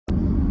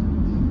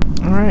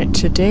Alright,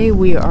 today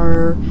we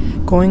are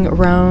going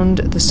around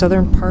the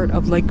southern part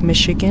of Lake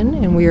Michigan,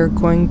 and we are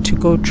going to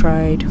go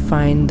try to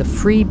find the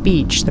free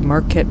beach, the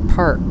Marquette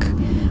Park.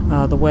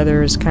 The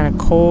weather is kind of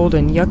cold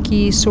and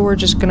yucky, so we're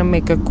just going to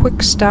make a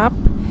quick stop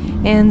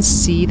and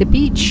see the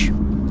beach.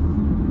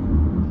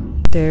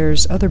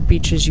 There's other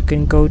beaches you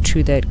can go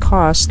to that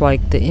cost,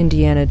 like the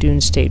Indiana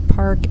Dunes State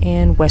Park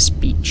and West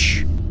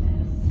Beach.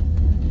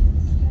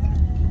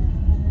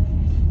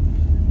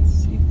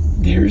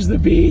 There's the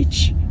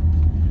beach.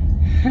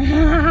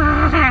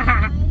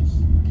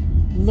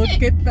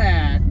 Look at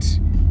that.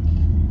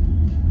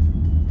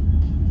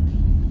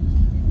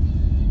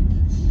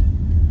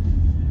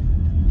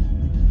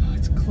 Oh,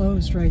 it's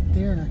closed right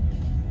there.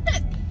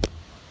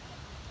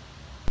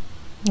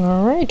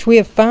 Alright, we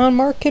have found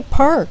Marquette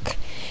Park.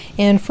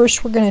 And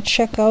first we're going to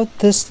check out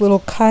this little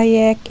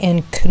kayak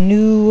and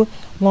canoe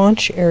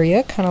launch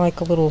area, kind of like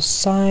a little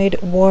side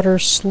water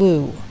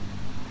slough.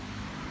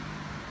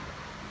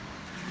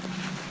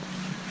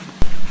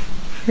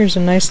 Here's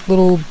a nice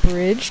little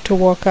bridge to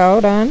walk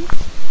out on. All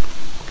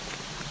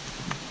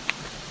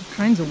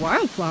kinds of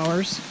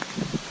wildflowers.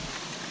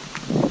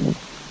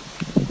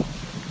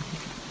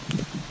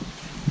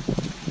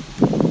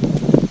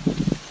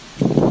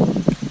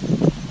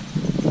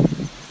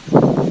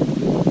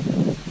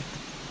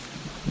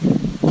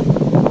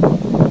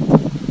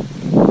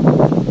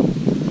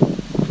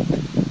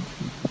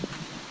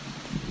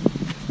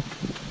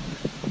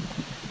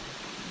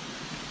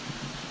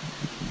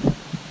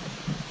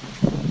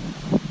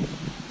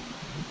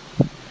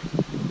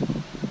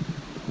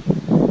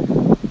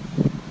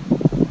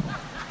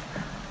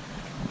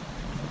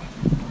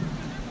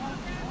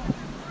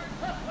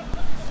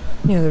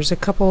 There's a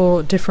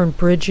couple different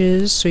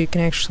bridges, so you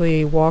can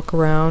actually walk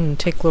around and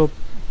take a little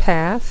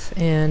path,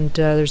 and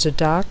there's a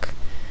dock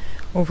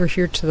over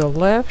here to the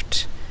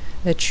left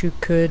that you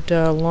could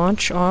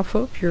launch off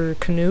of your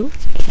canoe.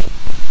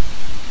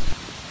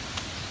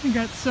 We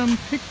got some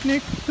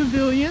picnic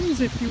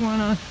pavilions if you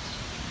want to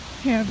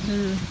have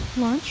your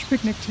lunch,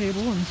 picnic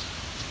table and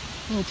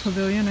little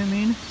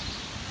pavilion,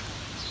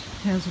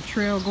 Has a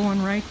trail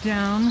going right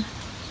down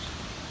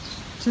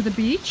to the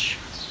beach.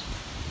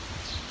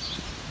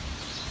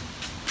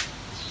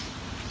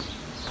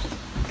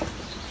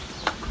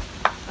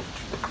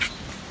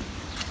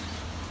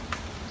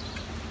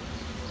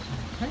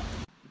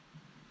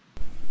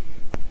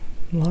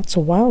 Lots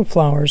of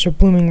wildflowers are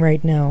blooming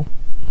right now.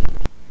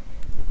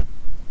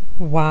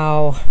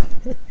 Wow.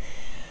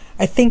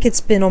 I think it's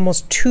been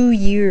almost 2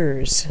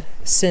 years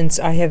since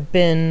I have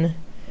been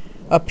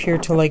up here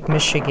to Lake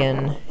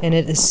Michigan, and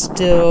it is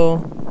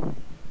still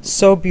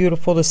so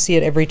beautiful to see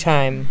it every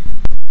time.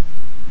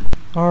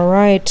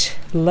 Alright,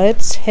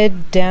 let's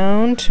head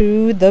down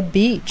to the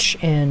beach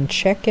and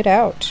check it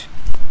out.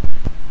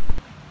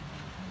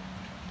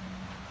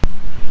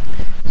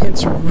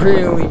 It's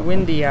really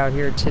windy out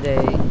here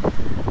today.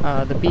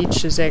 The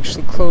beach is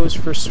actually closed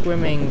for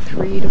swimming.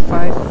 3 to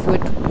 5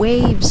 foot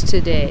waves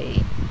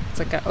today. It's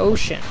like an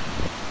ocean.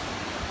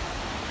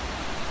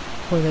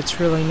 Boy, that's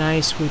really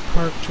nice. We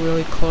parked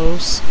really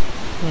close,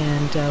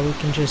 and we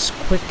can just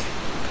quick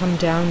come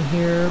down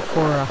here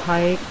for a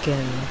hike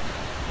and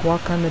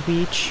walk on the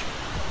beach.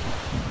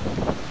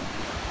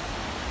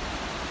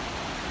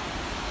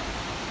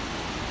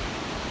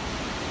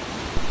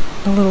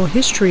 A little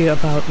history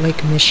about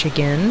Lake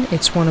Michigan.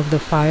 It's one of the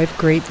 5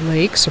 Great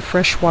Lakes, a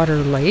freshwater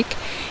lake,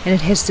 and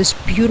it has this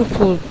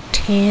beautiful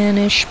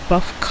tannish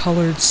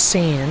buff-colored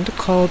sand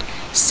called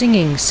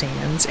singing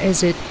sands,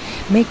 as it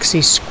makes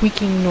a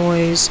squeaking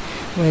noise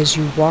as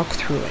you walk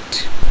through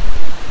it.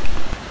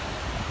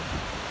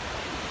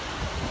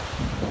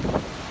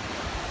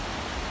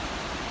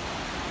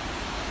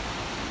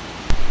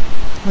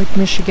 Lake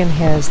Michigan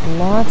has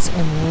lots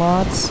and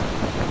lots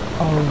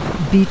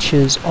of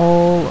beaches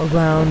all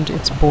around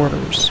its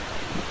borders.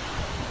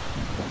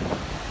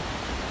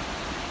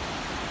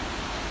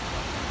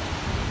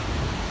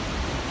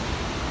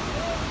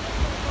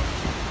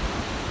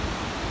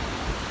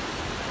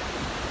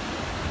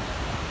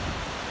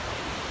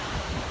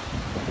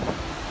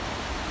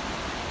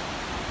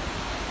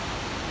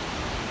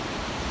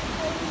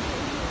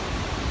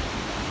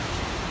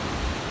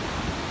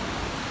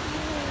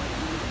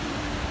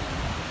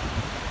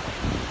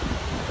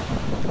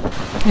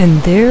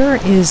 And there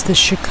is the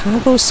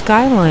Chicago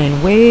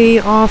skyline way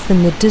off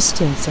in the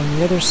distance on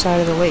the other side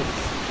of the lake.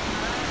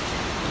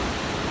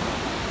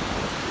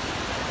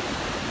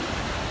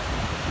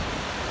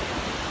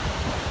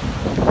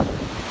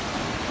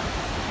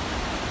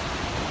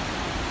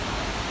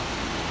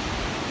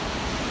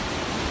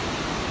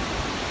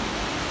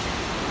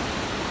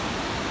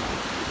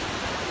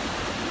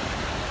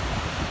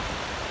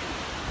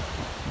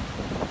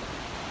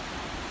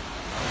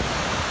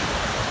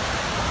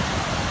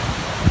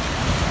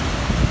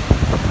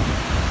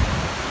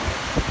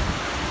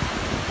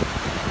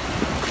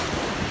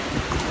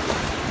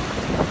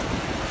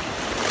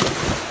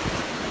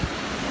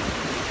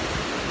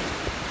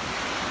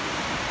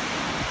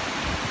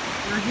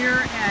 We're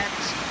here at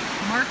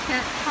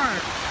Marquette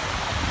Park,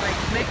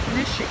 Lake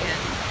Michigan,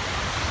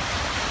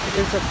 It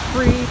is a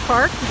free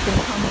park. You can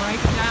come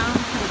right down to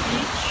the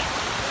beach.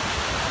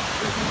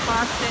 It doesn't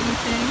cost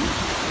anything.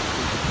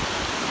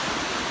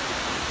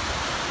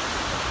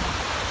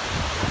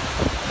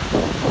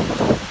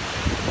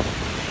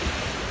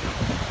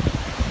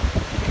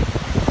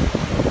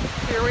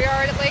 Here we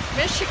are at Lake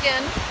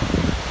Michigan.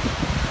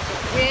 It's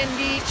a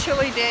windy,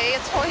 chilly day.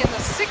 It's only in the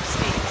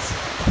 60s.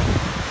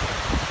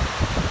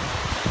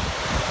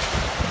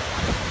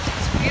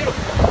 It's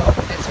beautiful.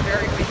 It's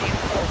very windy and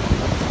cold.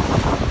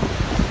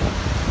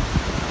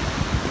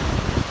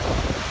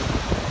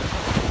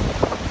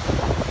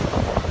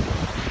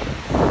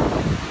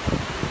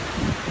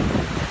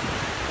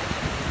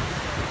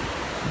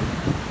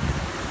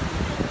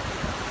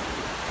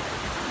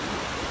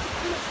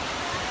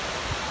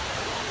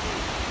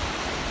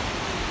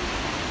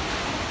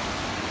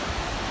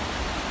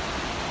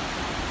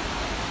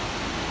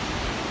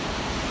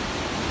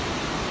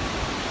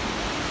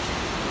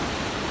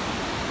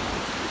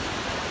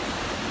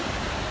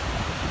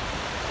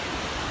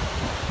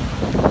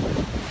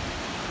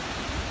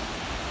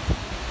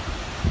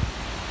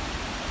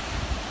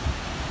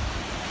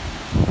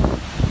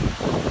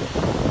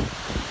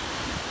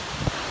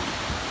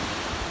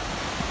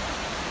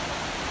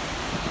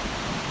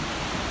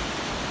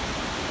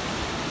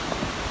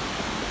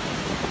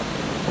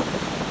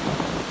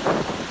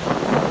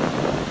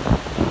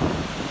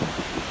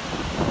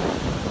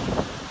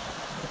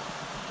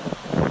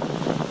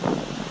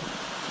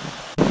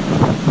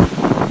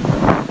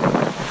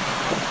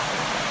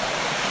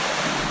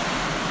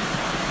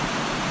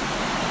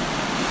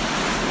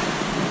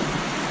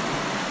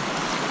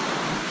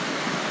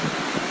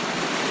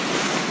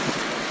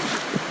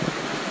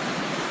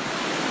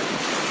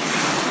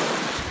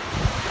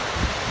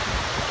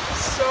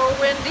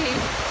 Windy.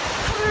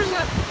 Oh, there's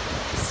a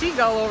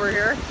seagull over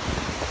here.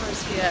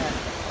 Where's he at?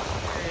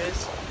 There he is.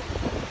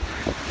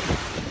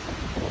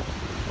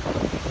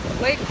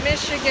 Lake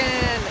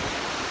Michigan.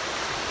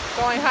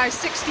 Going high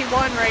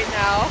 61 right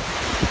now.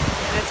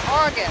 And it's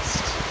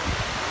August.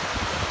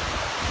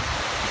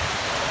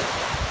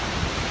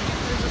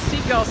 There's a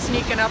seagull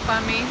sneaking up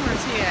on me.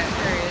 Where's he at?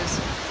 There he is.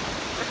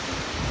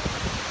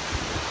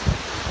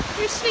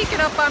 You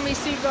sneaking up on me,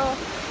 seagull?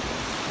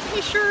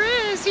 He sure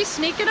is. He's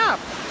sneaking up.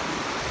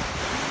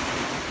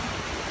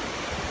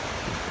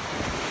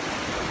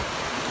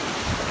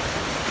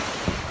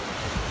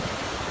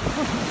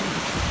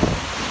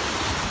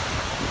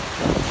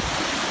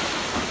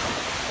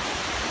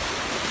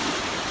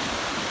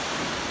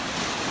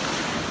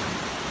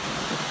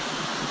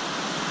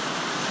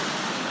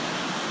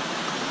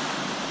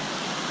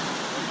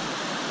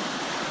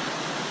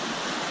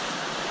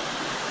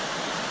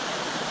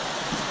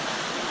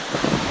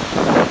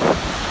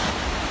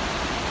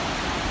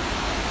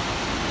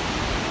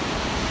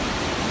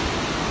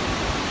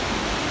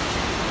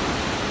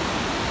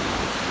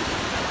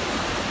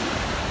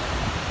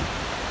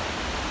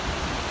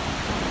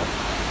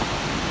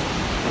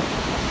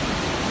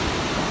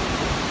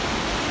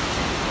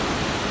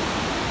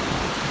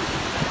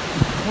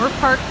 We're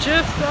parked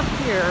just up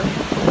here.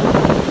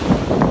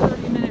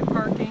 30-minute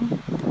parking.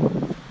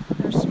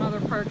 There's some other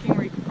parking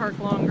where you can park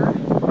longer.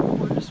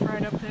 We're just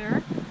right up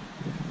there.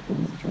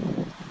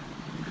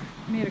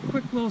 Made a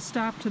quick little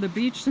stop to the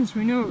beach since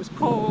we knew it was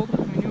cold.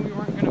 We knew we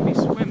weren't going to be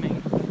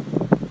swimming.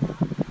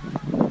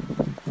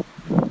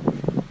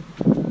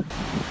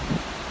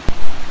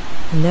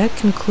 And that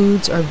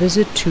concludes our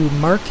visit to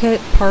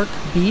Marquette Park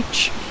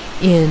Beach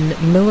in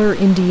Miller,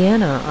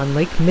 Indiana on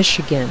Lake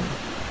Michigan.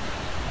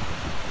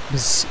 It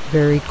was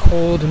very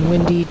cold and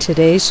windy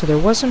today, so there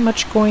wasn't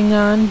much going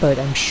on, but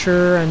I'm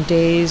sure on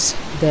days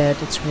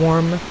that it's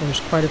warm,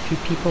 there's quite a few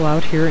people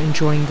out here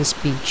enjoying this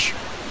beach.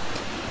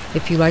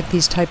 If you like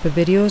these type of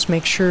videos,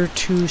 make sure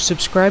to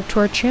subscribe to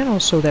our channel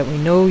so that we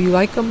know you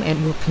like them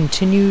and we'll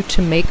continue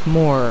to make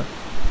more.